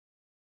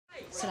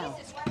Sit down.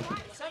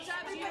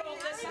 Sometimes you don't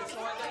listen, so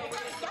I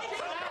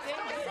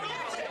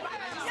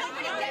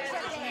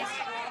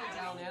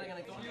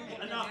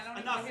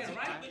Enough.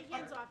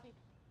 Hands off me.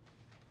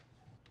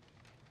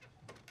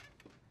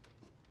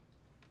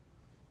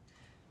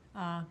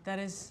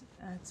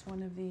 That's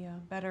one of the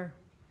better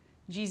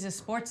Jesus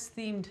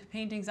sports-themed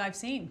paintings I've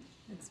seen.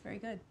 It's very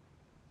good.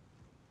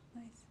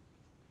 Nice.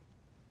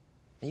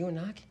 Are you a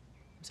nahc?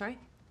 I'm sorry?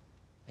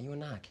 Are you a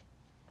nahc?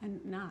 A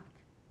nahc.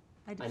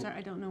 Sorry,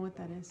 I don't know what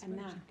that is. A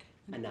nahc.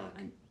 A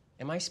nahc.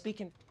 Am I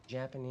speaking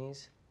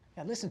Japanese?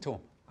 Yeah, listen to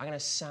him. I'm gonna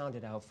sound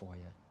it out for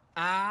you.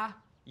 Are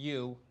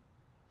you,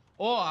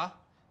 or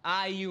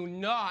are you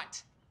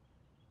not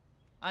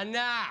a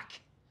nahc?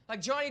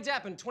 Like Johnny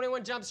Depp in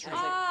 21 Jump Street.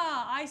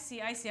 Ah, I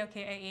see.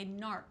 Okay, a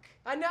narc.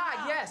 A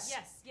nahc, yes.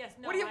 Yes.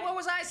 No, What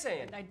was I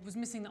saying? I was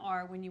missing the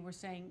R when you were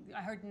saying.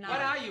 I heard narc.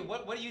 What are you?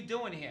 What are you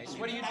doing here?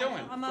 What are you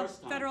doing? I'm a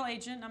federal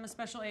agent. I'm a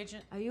special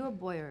agent. Are you a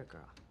boy or a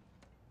girl?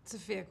 It's a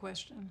fair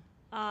question.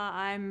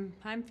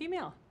 I'm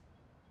female.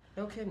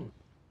 No kidding.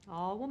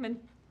 All woman.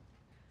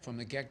 From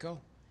the get-go?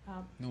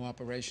 No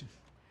operation?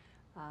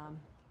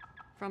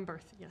 From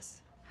birth,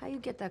 yes. How you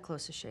get that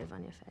close to shave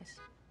on your face?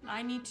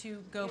 I need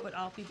to go, but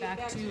I'll be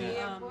back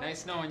to.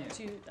 Nice knowing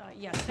you.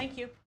 Yes, thank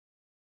you.